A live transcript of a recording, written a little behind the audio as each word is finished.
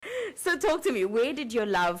So talk to me. Where did your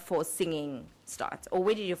love for singing start, or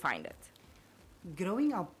where did you find it?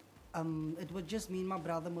 Growing up, it was just me and my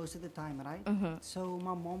brother most of the time, right? So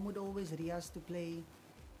my mom would always rehearse to play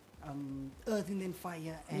Earth, Wind and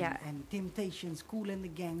Fire and Temptations, Kool and the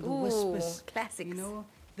Gang, the Whispers. Classics. You know,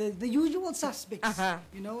 the usual suspects.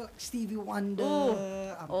 You know, like Stevie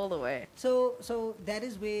Wonder. All the way. So that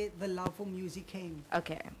is where the love for music came.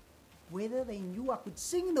 Okay. Whether they knew I could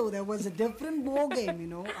sing, though, that was a different ball game, you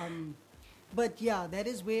know. But yeah, that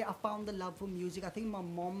is where I found the love for music. I think my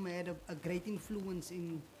mom had a great influence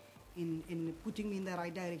in putting me in the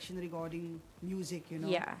right direction regarding music, you know.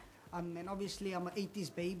 Yeah. And obviously I'm an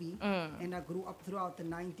 80s baby, and I grew up throughout the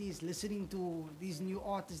 90s listening to these new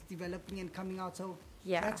artists developing and coming out. So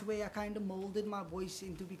that's where I kind of molded my voice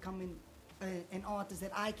into becoming an artist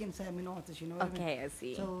that I can say I'm an artist, you know what I mean? Okay, I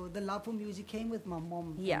see. So the love for music came with my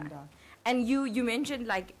mom. Yeah. And, And you mentioned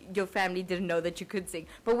like your family didn't know that you could sing,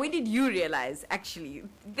 but when did you realize actually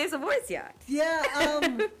there's a voice here?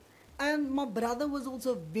 yeah, and my brother was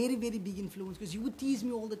also a very, very big influence because he would tease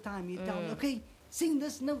me all the time. He'd tell me, okay, sing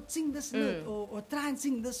this note, or try and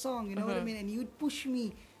sing this song, you know what I mean? And he would push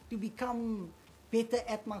me to become better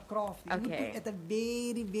at my craft. He would put at a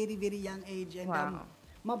very, very, very young age. And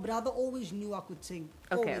my brother always knew I could sing.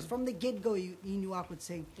 Always. From the get-go, he knew I could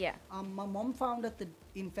sing. Yeah. My mom found out that,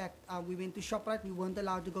 in fact, we went to ShopRite. We weren't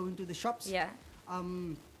allowed to go into the shops. Yeah.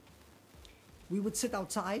 We would sit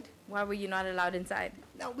outside. Why were you not allowed inside?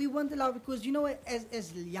 No, we weren't allowed because, you know,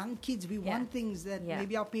 as young kids, we want things that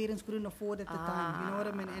maybe our parents couldn't afford at the time. You know what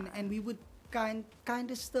I mean? And we would kind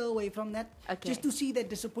of stir away from that just to see that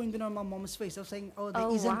disappointment on my mom's face of saying, oh, there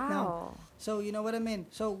isn't now. So, you know what I mean?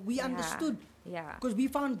 So we understood. Yeah. Because we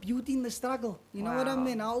found beauty in the struggle. You know what I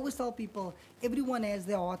mean? I always tell people, everyone has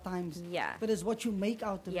their hard times. Yeah. But it's what you make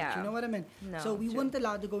out of it. You know what I mean? No, so we weren't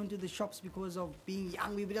allowed to go into the shops because of being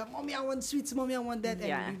young. We would be like, Mommy, I want sweets. Mommy, I want that.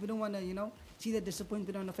 And we wouldn't want to, you know, see the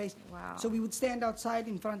disappointment on her face. Wow. So we would stand outside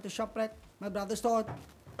in front of ShopRite. My brother started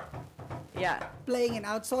playing and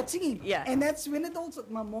I'd start singing. Yeah. And that's when it also,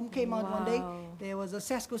 my mom came out one day. There was a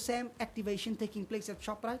Sasko Sam activation taking place at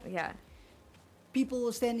ShopRite. Yeah. People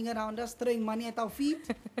were standing around us, throwing money at our feet.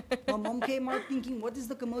 My mom came out thinking, what is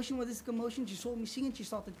the commotion? What is the commotion? She saw me sing and she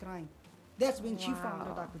started crying. That's when she found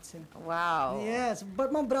out I could sing. Wow. Yes,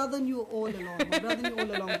 but my brother knew all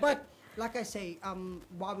along. But like I say,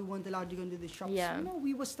 while we weren't allowed to go into the shops, you know,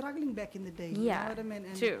 we were struggling back in the day. You know what I mean?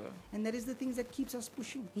 And, true. And that is the things that keeps us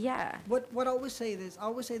pushing. Yeah. What I always say this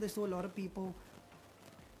to a lot of people.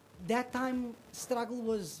 That time, struggle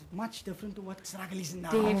was much different to what struggle is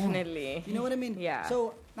now. Definitely. You know what I mean? Yeah.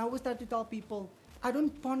 So I always try to tell people, I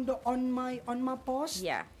don't ponder on my past.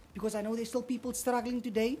 Yeah. Because I know there's still people struggling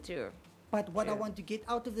today. True. But what I want to get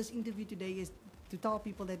out of this interview today is to tell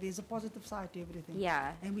people that there's a positive side to everything.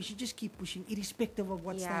 Yeah. And we should just keep pushing, irrespective of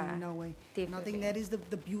what's standing in our way. Definitely. And I think that is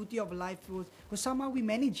the beauty of life, because somehow we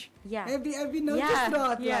manage. Yeah. Have you noticed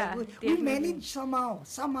that? Yeah, we manage somehow,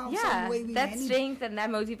 some way we manage. That strength and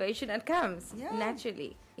that motivation, it comes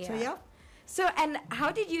naturally. Yeah. So, and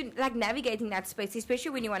how did you, like, navigating that space,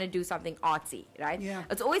 especially when you want to do something artsy, right? Yeah.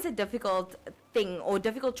 It's always a difficult thing or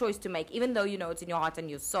difficult choice to make, even though you know it's in your heart and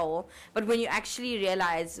your soul. But when you actually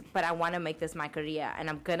realize, but I want to make this my career and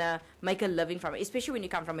I'm going to make a living from it, especially when you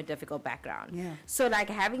come from a difficult background. Yeah. So, like,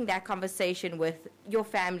 having that conversation with your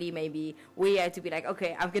family, maybe, where you had to be like,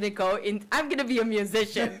 okay, I'm going to be a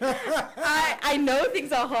musician. I know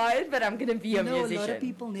things are hard, but I'm going to be a musician. A lot of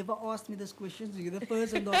people never asked me this question. So you're the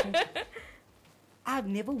first and the I've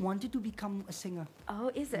never wanted to become a singer.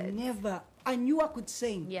 Oh, is it? Never. I knew I could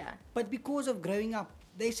sing. Yeah. But because of growing up,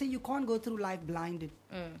 they say you can't go through life blinded.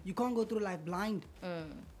 You can't go through life blind.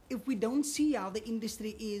 If we don't see how the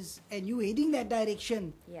industry is and you heading that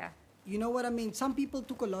direction, you know what I mean? Some people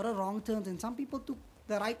took a lot of wrong turns and some people took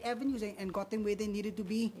the right avenues and got them where they needed to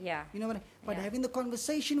be. Yeah. You know what I mean? But having the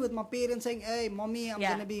conversation with my parents saying, hey, Mommy, I'm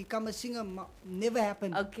going to become a singer, never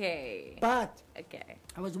happened. Okay. But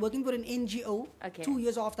I was working for an NGO 2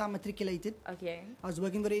 years after I matriculated. Okay. I was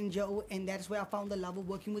working for an NGO and that's where I found the love of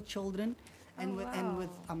working with children and with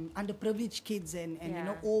underprivileged kids and you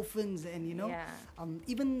know, orphans and, you know,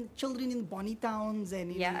 even children in bonny towns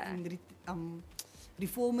and in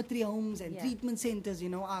reformatory homes and treatment centers. You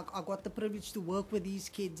know, I got the privilege to work with these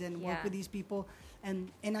kids and work with these people,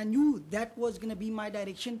 and I knew that was gonna be my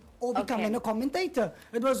direction, or becoming a commentator.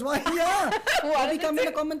 It was or becoming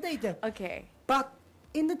a commentator. Okay. But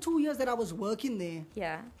in the 2 years that I was working there,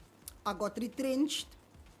 I got retrenched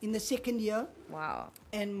in the second year. Wow.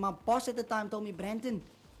 And my boss at the time told me, Branton,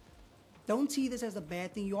 don't see this as a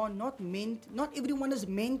bad thing. You are not everyone is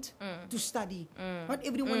meant to study. Not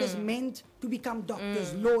everyone is meant to become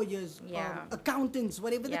doctors, lawyers, accountants,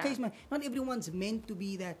 whatever the case may be. Not everyone's meant to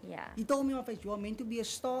be that. He told me, you are meant to be a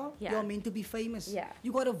star, you are meant to be famous.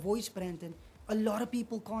 You got a voice, Branton. A lot of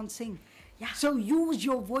people can't sing. So use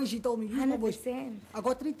your voice, he told me. Use 100%. My voice. I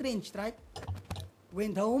got retrenched, right?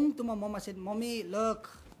 Went home to my mom. I said, Mommy, look,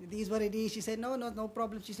 it is what it is. She said, no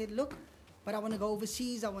problem. She said, look, but I want to go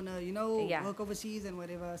overseas. I want to, work overseas and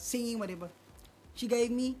whatever, singing, whatever. She gave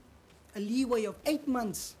me a leeway of 8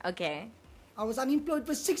 months. Okay. I was unemployed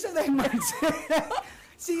for 6 of 8 months.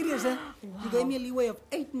 Serious, huh? Wow. She gave me a leeway of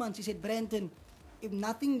 8 months. She said, Branton, if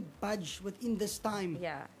nothing budged within this time,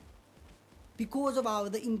 because of how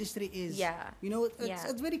the industry is,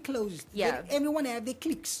 it's very closed. Everyone has their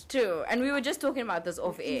clicks. True, and we were just talking about this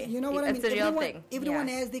off air. You know what I mean? It's a real thing. Everyone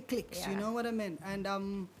has their clicks. You know what I mean?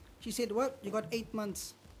 And she said, "Well, you got 8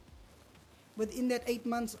 months." Within that 8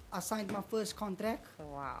 months, I signed my first contract.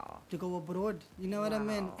 Wow. To go abroad. You know what I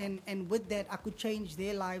mean? And with that, I could change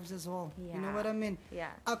their lives as well. You know what I mean?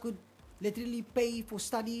 I could literally pay for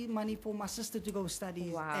study money for my sister to go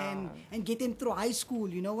study and get them through high school,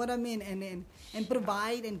 you know what I mean, and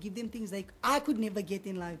provide and give them things like I could never get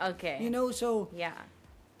in life. You know, so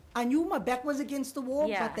I knew my back was against the wall,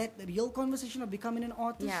 but that real conversation of becoming an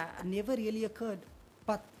artist never really occurred.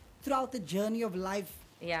 But throughout the journey of life,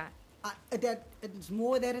 that it's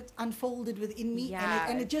more that it's unfolded within me,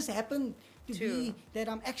 and it just happened to be that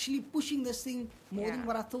I'm actually pushing this thing more than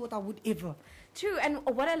what I thought I would ever. True, and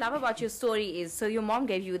what I love about your story is, so your mom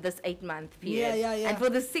gave you this 8-month period, and for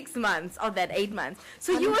the 6 months of that 8 months,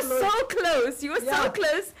 so you were so close. You were so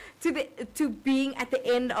close to being at the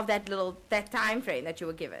end of that time frame that you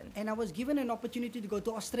were given. And I was given an opportunity to go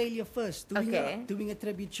to Australia first, doing a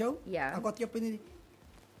tribute show. I got the opportunity.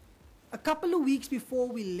 A couple of weeks before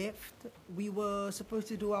we left, we were supposed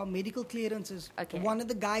to do our medical clearances. One of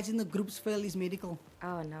the guys in the groups failed his medical.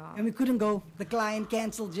 Oh no! And we couldn't go. The client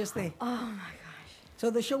cancelled just there. Oh my gosh! So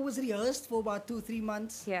the show was rehearsed for about 2-3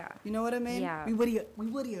 months. You know what I mean? We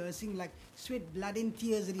were rehearsing like sweat, blood, and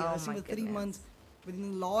tears, rehearsing for 3 months. Within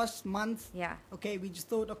the last month, we just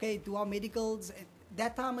thought, do our medicals.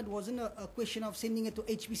 That time it wasn't a question of sending it to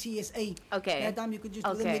HPCSA. That time you could just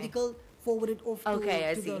do the medical, forward it off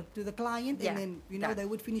to the client, and then they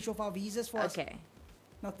would finish off our visas for us.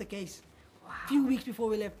 Not the case. Few weeks before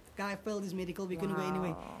we left, guy failed his medical. We couldn't go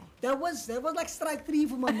anyway. That was like strike 3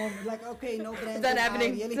 for my mom. Like, no, Branton. It's not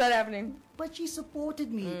happening. It's not happening. But she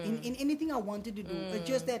supported me in anything I wanted to do. It's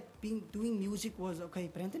just that doing music was,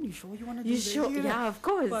 Branton, you sure you want to do this? Yeah, of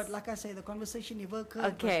course. But like I say, the conversation never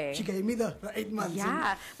occurred. She gave me the 8 months.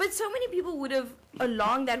 Yeah, but so many people would have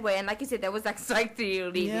along that way, and like you said, that was like strike 3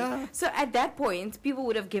 really. So at that point, people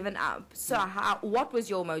would have given up. So what was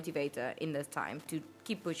your motivator in this time to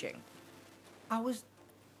keep pushing?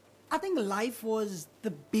 I think life was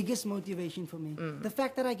the biggest motivation for me. The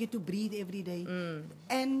fact that I get to breathe every day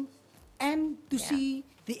and to see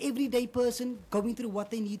the everyday person going through what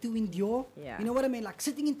they need to endure. You know what I mean? Like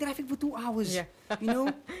sitting in traffic for 2 hours. You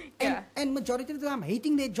know? And majority of the time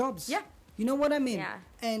hating their jobs. You know what I mean?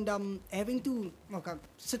 And having to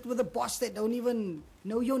sit with a boss that don't even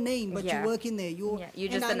know your name, but you work in there. You're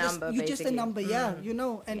just a number. You're just a number, you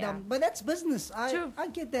know. And but that's business. I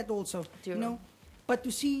get that also. You know. But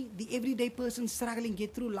to see the everyday person struggling,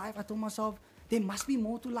 get through life, I told myself, there must be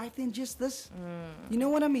more to life than just this. You know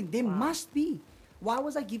what I mean? There must be. Why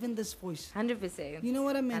was I given this voice? 100%. You know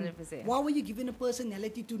what I mean? 100%. Why were you given a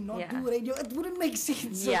personality to not do radio? It wouldn't make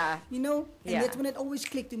sense. You know? And that's when it always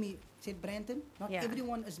clicked to me. I said, Branton, not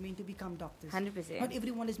everyone is meant to become doctors. 100%. Not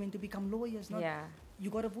everyone is meant to become lawyers. You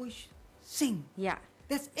got a voice. Sing.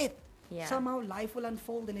 That's it. Somehow life will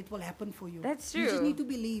unfold and it will happen for you. That's true. You just need to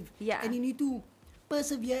believe. And you need to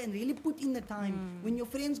persevere and really put in the time. When your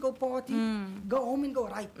friends go party, go home and go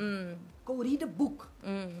write. Go read a book.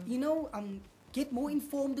 You know, get more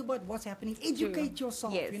informed about what's happening. Educate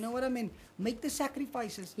yourself. You know what I mean? Make the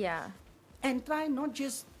sacrifices. And try not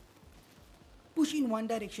just push in one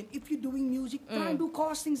direction. If you're doing music, try and do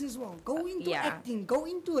castings as well. Go into acting. Go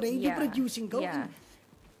into radio producing. Go in.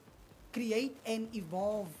 Create and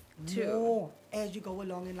evolve more as you go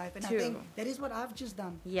along in life. And I think that is what I've just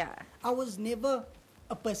done. I was never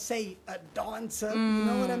per se a dancer, you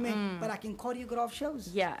know what I mean? But I can choreograph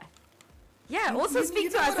shows. Also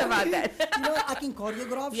speak to us about that. You know, I can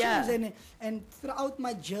choreograph shows, and throughout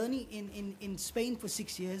my journey in Spain for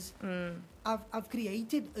 6 years, I've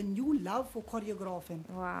created a new love for choreographing.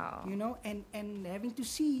 Wow. You know, and having to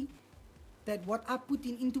see that what I put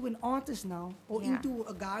into an artist now, or into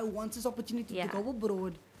a guy who wants this opportunity to go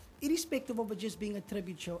abroad, irrespective of it just being a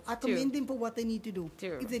tribute show, I commend them for what they need to do.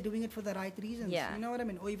 If they're doing it for the right reasons. You know what I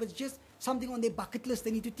mean? Or if it's just something on their bucket list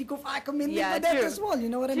they need to tick off, I commend them for that as well. You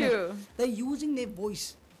know what I mean? They're using their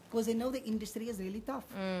voice because they know the industry is really tough.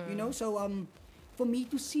 You know, so for me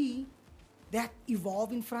to see that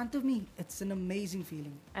evolve in front of me, it's an amazing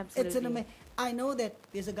feeling. Absolutely. I know that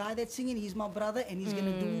there's a guy that's singing, he's my brother, and he's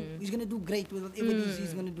gonna do great with whatever it is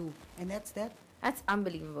he's gonna do. And that's that. That's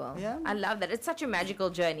unbelievable. Yeah. I love that. It's such a magical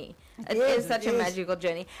journey. It is such a magical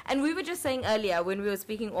journey. And we were just saying earlier when we were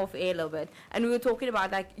speaking off air a little bit, and we were talking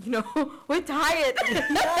about, like, you know, we're tired.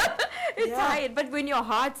 We're tired. But when your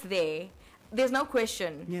heart's there's no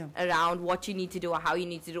question around what you need to do or how you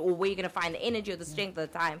need to do or where you're going to find the energy or the strength or the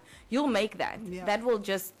time. You'll make that. That will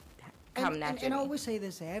just come naturally. And I always say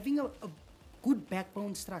this, having a good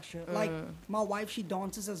backbone structure. Like my wife, she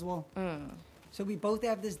dances as well. So we both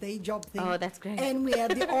have this day job thing. Oh, that's great. And we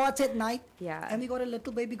have the arts at night. Yeah. And we got a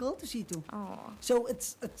little baby girl to see too. Oh. So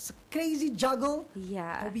it's a crazy juggle.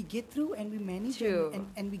 Yeah. But we get through and we manage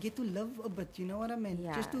and we get to live a bit, you know what I mean?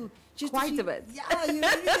 Yeah. Just quite to see, a bit. Yeah, you know,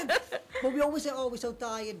 but we always say, oh, we're so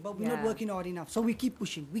tired, but we're not working hard enough. So we keep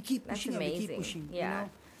pushing. We keep pushing and we keep pushing. Yeah. You know?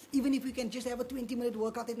 Even if we can just have a 20-minute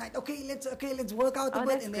workout at night. Okay, let's work out a bit.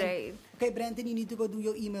 That's and great. then, okay, Branton, you need to go do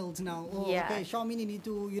your emails now. Or, okay, Charmin, you need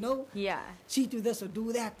to, you know, see to this or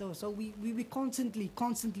do that. Or, so we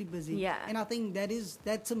constantly busy. Yeah. And I think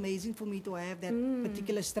that's amazing for me to have that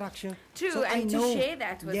particular structure. True, so and to share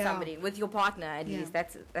that with somebody, with your partner at least,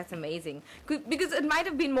 that's amazing. Because it might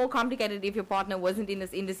have been more complicated if your partner wasn't in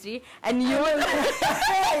this industry and you were...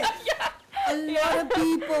 A lot of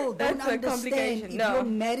people don't understand. If No. you're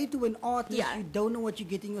married to an artist, you don't know what you're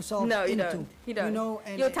getting yourself into. You don't. You know,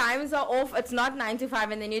 and your times are off. It's not 9 to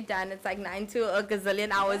 5 and then you're done. It's like 9 to a gazillion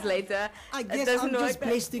hours later. I guess I'm just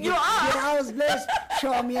blessed to get. You are. Yeah, I was blessed.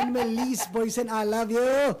 Charmy and Melise, boys, and I love you.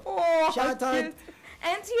 Oh, shout out.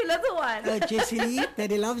 And to your little one. Jessie Lee,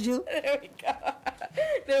 Daddy loves you.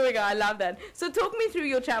 There we go. I love that. So talk me through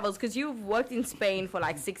your travels, because you've worked in Spain for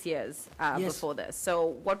like 6 years before this.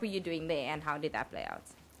 So what were you doing there and how did that play out?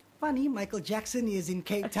 Funny, Michael Jackson is in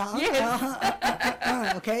Cape Town.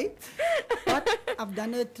 Yes. Okay. But I've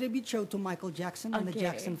done a tribute show to Michael Jackson and the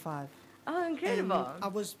Jackson 5. Oh, incredible.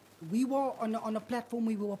 And we were on a platform,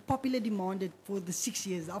 we were popular demanded for the 6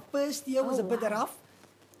 years. Our first year was a bit rough,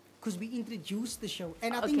 because we introduced the show.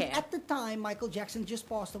 And I think at the time, Michael Jackson just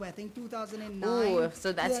passed away, I think 2009. Oh,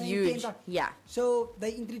 so that's huge. Yeah. So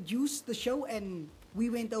they introduced the show and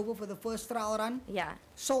we went over for the first trial run. Yeah.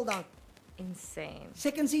 Sold out. Insane.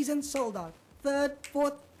 Second season, sold out. Third,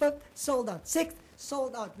 fourth, fifth, sold out. Sixth,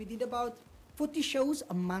 sold out. We did about 40 shows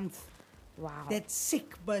a month. Wow. That's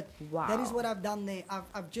sick, but that is what I've done there.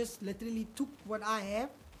 I've just literally took what I have,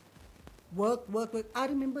 work. I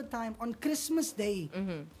remember time on Christmas Day.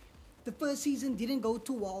 The first season didn't go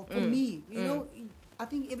too well for me. You know, I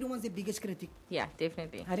think everyone's the biggest critic. Yeah,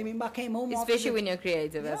 definitely. I remember I came home especially when you're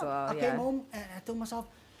creative as well. I came home and I told myself,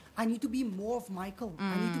 I need to be more of Michael.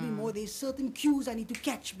 I need to be more. There's certain cues I need to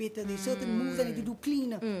catch better. There's certain moves I need to do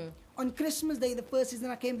cleaner. On Christmas Day, the first season,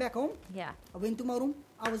 I came back home. Yeah. I went to my room.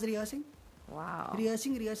 I was rehearsing. Wow.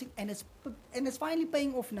 Rehearsing, and it's finally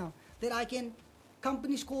paying off now. That I can,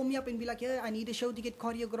 companies call me up and be like, yeah, I need a show to get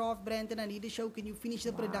choreographed, Branton. I need a show. Can you finish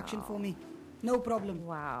the production for me? No problem.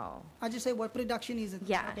 Wow. I just say, what production is it?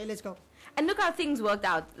 Yeah. Okay, let's go. And look how things worked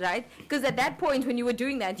out, right? Because at that point when you were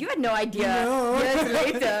doing that, you had no idea years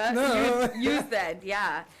later you'd use that.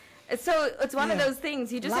 Yeah. So it's one of those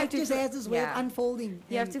things. You just have to... Life just has this way of unfolding.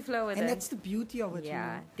 You have to flow with it. And that's the beauty of it.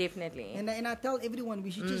 Yeah, definitely. And I tell everyone,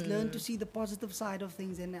 we should just learn to see the positive side of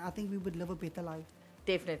things, and I think we would live a better life.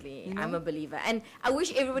 Definitely. You know? I'm a believer. And I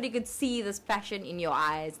wish everybody could see this passion in your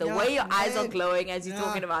eyes, the way your eyes are glowing as you're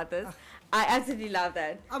talking about this. I absolutely love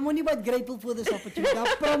that. I'm only but grateful for this opportunity.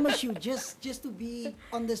 I promise you, just to be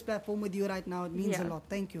on this platform with you right now, it means a lot.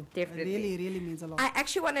 Thank you. Definitely. It really, really means a lot. I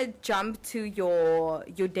actually want to jump to your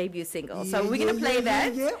debut single. So we're going to play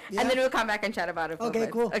that, and then we'll come back and chat about it for a bit.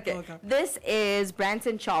 Cool. Okay. This is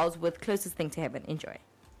Branton Charles with Closest Thing to Heaven. Enjoy.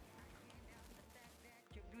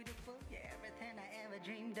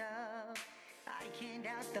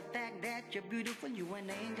 The fact that you're beautiful, you an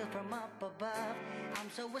angel from up above. I'm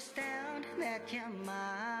so astounded that you're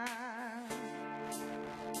mine.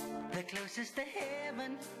 The closest to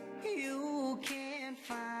heaven you can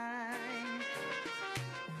find.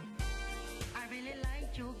 I really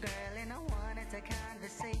liked you, girl, and I wanted to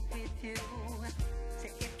conversate with you. So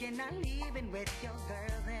if you're not leaving with your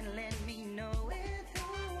girl, then let me know it.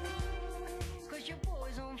 'Cause your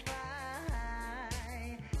boy's on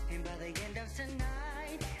fire, and by the end of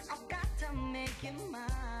tonight, I've got to make you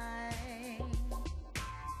mine.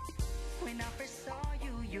 When I first saw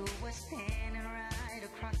you, you were standing right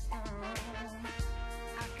across the room.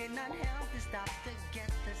 I could not help to stop to get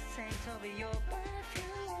the scent of your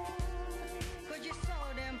perfume. 'Cause you're so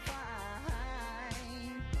damn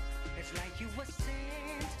fine. It's like you were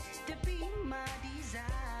sent to be my desire.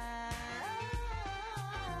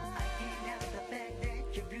 I can't help the fact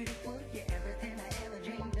that you're beautiful. You're everything I ever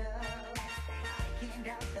dreamed of. I can't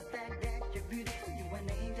doubt the fact that you're beautiful. You're an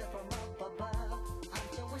angel from up above. I'm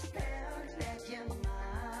so astounded that you're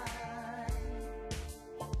mine.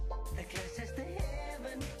 The closest to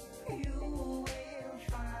heaven you will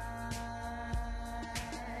find.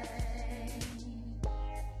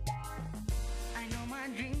 I know my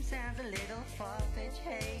dream sounds a little far-fetched.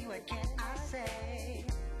 Hey, what can I say?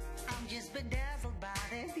 I'm just bedazzled by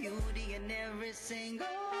the beauty in every single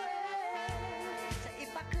way. So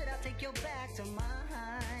if I could, I'll take you back to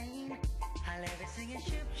mine. I'll have it singing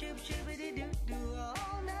shoop, shoop, shoop-a-dee-doo-doo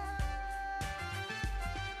all night.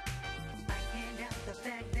 I can't doubt the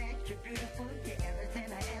fact that you're beautiful. You're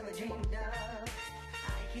everything I ever dreamed of.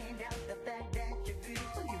 I can't doubt the fact that you're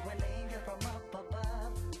beautiful. You're an angel from up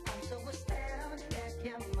above. I'm so astounded that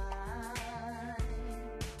you're mine.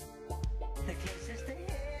 The closest to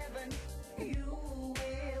heaven you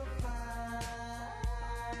will find.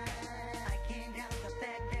 I can't doubt the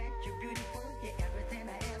fact that you're beautiful. You're everything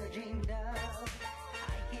I ever dreamed of.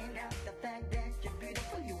 I can't doubt the fact that you're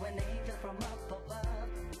beautiful. You're an angel from up above.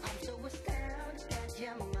 I'm so astounded that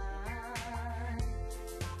you're mine.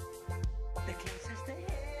 The closest to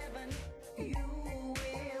heaven you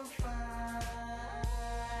will find.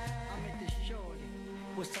 I met this shorty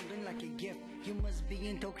with something like a gift. You must be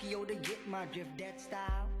in Tokyo to get my drift. That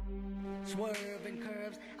style, swerve and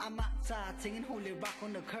curves. I'm outside singing holy rock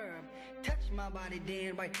on the curb. Touch my body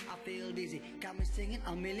damn right, I feel dizzy. Got me singing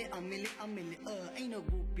a million, a million, a million. Ain't no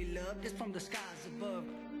groupie love, just from the skies above.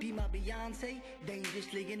 Be my Beyonce,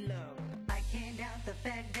 dangerously in love. I can't doubt the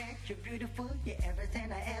fact that you're beautiful. You're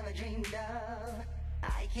everything I ever dreamed of.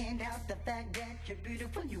 I can't doubt the fact that you're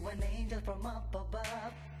beautiful. You're an angel from up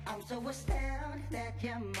above. I'm so astounded that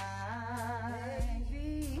you're mine.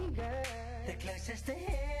 Baby girl. The closest to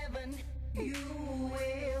heaven you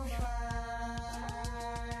will find.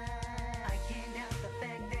 I can't doubt the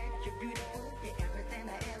fact that you're beautiful. You're everything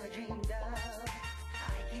I ever dreamed of.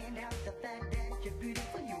 I can't doubt the fact that you're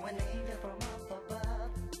beautiful. You're an angel from up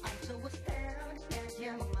above. I'm so astounded that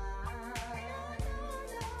you're mine.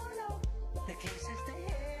 The closest to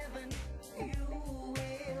heaven you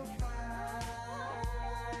will find.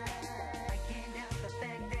 I can't doubt the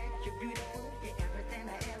fact that you're beautiful. You're everything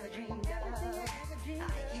I ever dreamed of. I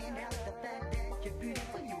can't doubt the fact that you're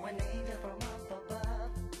beautiful. You're an angel from up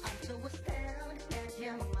above. I'm so astounded that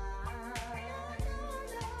you're mine.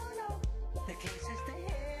 The closest to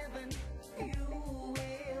heaven you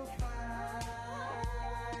will find.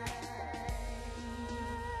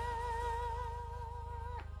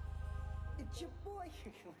 It's your boy.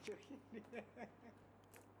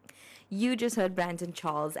 You just heard Branton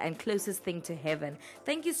Charles and Closest Thing to Heaven.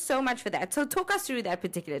 Thank you so much for that. So talk us through that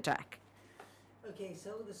particular track. Okay,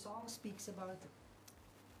 so the song speaks about,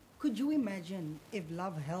 could you imagine if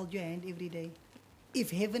love held your hand every day?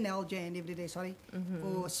 If heaven held your hand every day,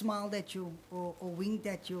 or smiled at you, or winked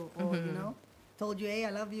at you, or, you know, told you, hey, I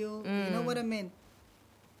love you. You know what I mean?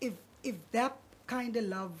 If that kind of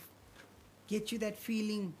love gets you that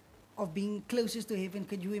feeling of being closest to heaven,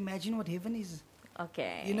 could you imagine what heaven is?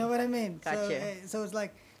 Okay. You know what I mean? Gotcha. So it's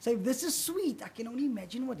like, so if this is sweet, I can only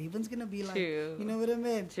imagine what heaven's going to be like. True. You know what I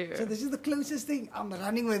mean? True. So this is the closest thing. I'm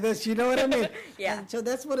running with this, you know what I mean? Yeah. And so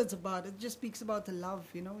that's what it's about. It just speaks about the love,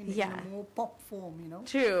 you know, in a more pop form, you know?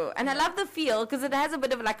 True. And I love the feel because it has a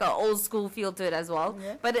bit of like an old school feel to it as well.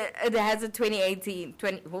 Yeah. But it has a 2019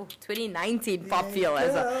 pop feel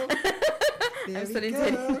as well. I'm still in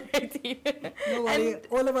 2018. No worry,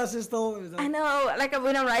 all of us are still. I know, like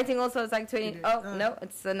when I'm writing also it's like 20. Oh, no,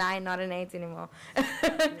 it's a 9, not an 8 anymore.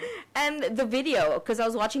 And the video, because I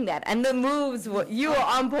was watching that, and the moves, you were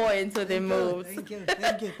on point with the moves. Thank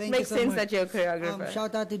you so Makes sense much. that you're a choreographer.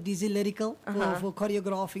 Shout out to Dizzy Lyrical for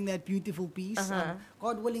choreographing that beautiful piece.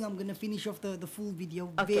 God willing, I'm going to finish off the full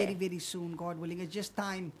video very, very soon, God willing. It's just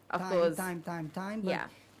time. Course. Time. But Yeah.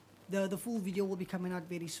 The full video will be coming out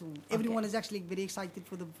very soon. Everyone is actually very excited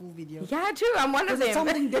for the full video. Yeah, true. I'm one of them. It's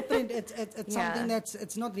something different. It's something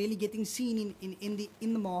it's not really getting seen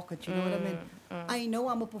in the market. You know what I mean? I know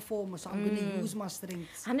I'm a performer, so I'm going to use my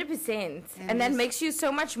strengths. 100%. And that makes you so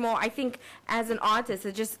much more, I think, as an artist,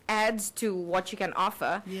 it just adds to what you can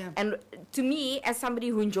offer. Yeah. And to me, as somebody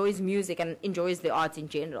who enjoys music and enjoys the arts in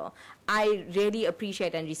general, I really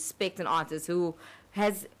appreciate and respect an artist who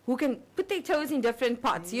who can put their toes in different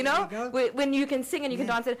parts, you know, when you can sing and you can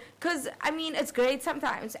dance it. Because I mean, it's great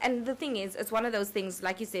sometimes, and the thing is, it's one of those things,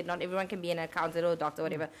 like you said, not everyone can be an accountant or a doctor or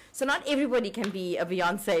whatever, so not everybody can be a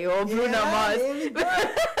Beyonce or Bruno Mars. There we go.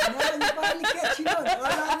 Now you finally catching on. I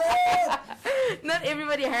love it. Not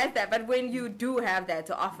everybody has that, but when you do have that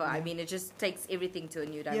to offer, I mean, it just takes everything to a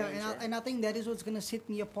new dimension. Yeah, and I think that is what's going to set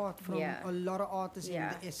me apart from a lot of artists in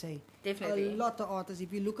the SA. Definitely. A lot of artists.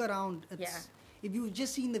 If you look around, it's... If you've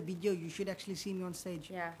just seen the video, you should actually see me on stage.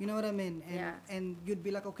 Yeah. You know what I mean? And you'd be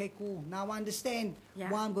like, okay, cool. Now I understand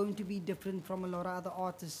why I'm going to be different from a lot of other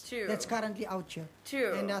artists that's currently out here.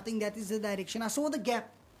 True. And I think that is the direction. I saw the gap.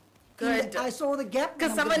 Good. I saw the gap.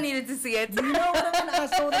 Because someone needed to see it. You know what I mean? I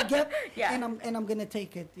saw the gap. And I'm going to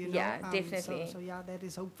take it. You know? Yeah, definitely. So yeah, that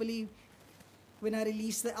is hopefully... when I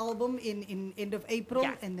release the album in end of April,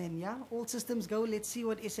 and then all systems go. Let's see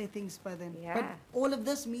what SA thinks by then. But all of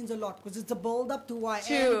this means a lot because it's a build up to who I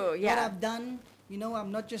am, what I've done. You know,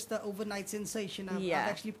 I'm not just an overnight sensation. I've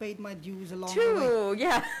actually paid my dues along the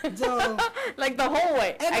way. So, like the whole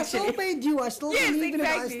way. And actually. I still pay due. I still believe in it.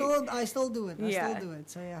 I still do it. I still do it.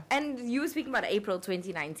 So yeah. And you were speaking about April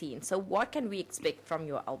 2019. So what can we expect from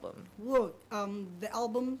your album? Well, the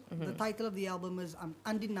album, the title of the album is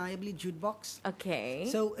Undeniably Jukebox. Okay.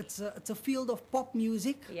 So it's a field of pop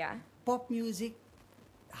music. Yeah. Pop music,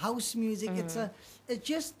 house music. It's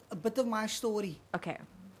just a bit of my story. Okay.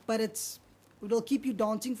 But it'll keep you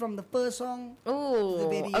dancing from the first song to the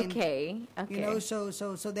very end. Okay. You know, so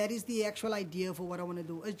that is the actual idea for what I want to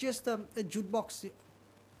do. It's just a jukebox.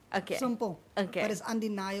 Okay. Simple. Okay. But it's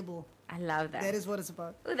undeniable. I love that. That is what it's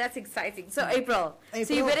about. Oh, that's exciting. So April.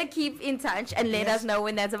 So you better keep in touch and let us know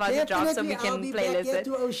when that's about to drop so we can playlist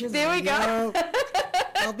it. There we go.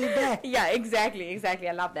 I'll be back. Yeah, exactly.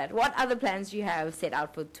 I love that. What other plans do you have set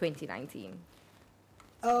out for 2019?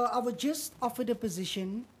 I was just offered a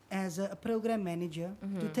position as a program manager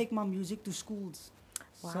to take my music to schools.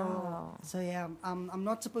 Wow. So yeah, I'm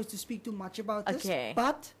not supposed to speak too much about this,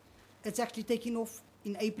 but it's actually taking off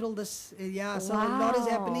in April this so a lot is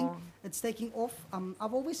happening. It's taking off.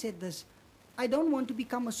 I've always said this. I don't want to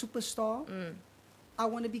become a superstar. I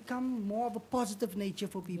want to become more of a positive nature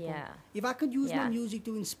for people. Yeah. If I could use my music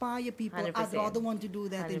to inspire people, 100%. I'd rather want to do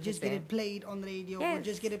that 100%. Than just get it played on radio or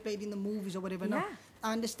just get it played in the movies or whatever. No,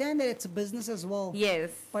 I understand that it's a business as well. Yes.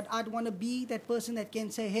 But I'd want to be that person that can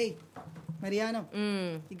say, hey, Mariana,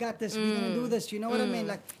 you got this. We're going to do this. You know what I mean?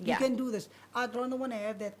 Like, you can do this. I'd rather want to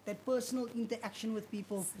have that personal interaction with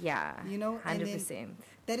people. Yeah. You know? 100%.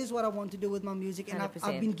 That is what I want to do with my music. And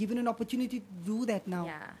I've been given an opportunity to do that now.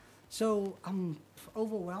 Yeah. So I'm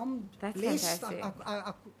overwhelmed. That's fantastic.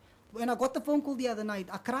 When I got the phone call the other night,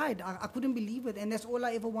 I cried. I couldn't believe it. And that's all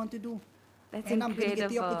I ever want to do. That's and incredible. I'm going to get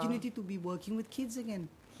the opportunity to be working with kids again.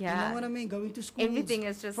 Yeah. You know what I mean? Going to schools. Everything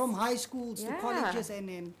is just... From high schools to colleges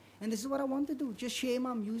and this is what I want to do. Just share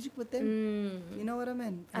my music with them. You know what I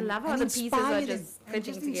mean? I love how the pieces are just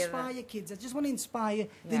fitting together. Inspire kids. I just want to inspire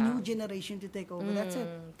the new generation to take over. That's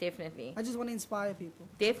it. Definitely. I just want to inspire people.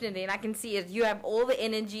 Definitely. And I can see it. You have all the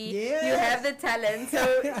energy. Yes. You have the talent.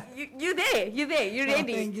 So you're there. You're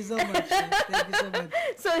ready. Thank you so much. Thank you so much.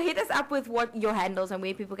 So hit us up with what your handles and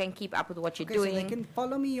where people can keep up with what you're doing. So they can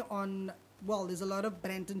follow me on... Well, there's a lot of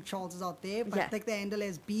Branton Charles out there, but take the handle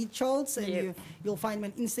as B Charles, and you'll find me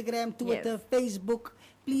on Instagram, Twitter, Facebook.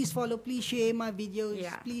 Please follow, please share my videos,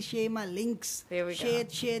 please share my links. There we go.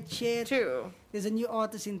 Share. True. There's a new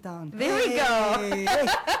artist in town. There we go.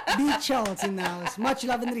 B Charles in the house. Much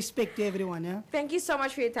love and respect to everyone. Yeah. Thank you so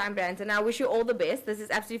much for your time, Branton. I wish you all the best. This is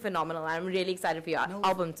absolutely phenomenal. I'm really excited for your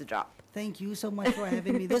album to drop. Thank you so much for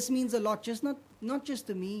having me. This means a lot, just not just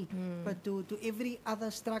to me, but to every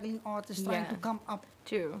other struggling artist trying to come up.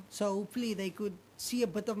 True. So hopefully they could see a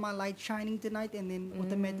bit of my light shining tonight, and then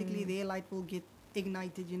automatically their light will get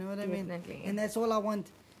ignited. You know what I mean? And that's all I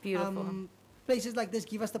want. Beautiful. Places like this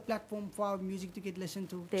give us the platform for our music to get listened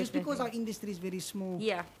to. Definitely. Just because our industry is very small.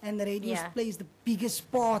 Yeah. And the radio plays the biggest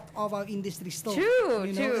part of our industry still. True,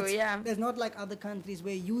 you know, yeah. There's not like other countries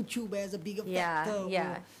where YouTube has a bigger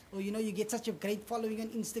factor. Or, you know, you get such a great following on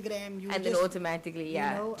Instagram. And then automatically,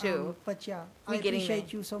 true. But I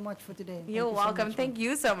appreciate you so much for today. You're welcome. Thank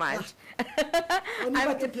you so much. Only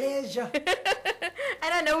but a pleasure.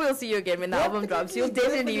 And I know we'll see you again when the album drops. You'll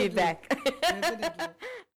definitely be back. Definitely.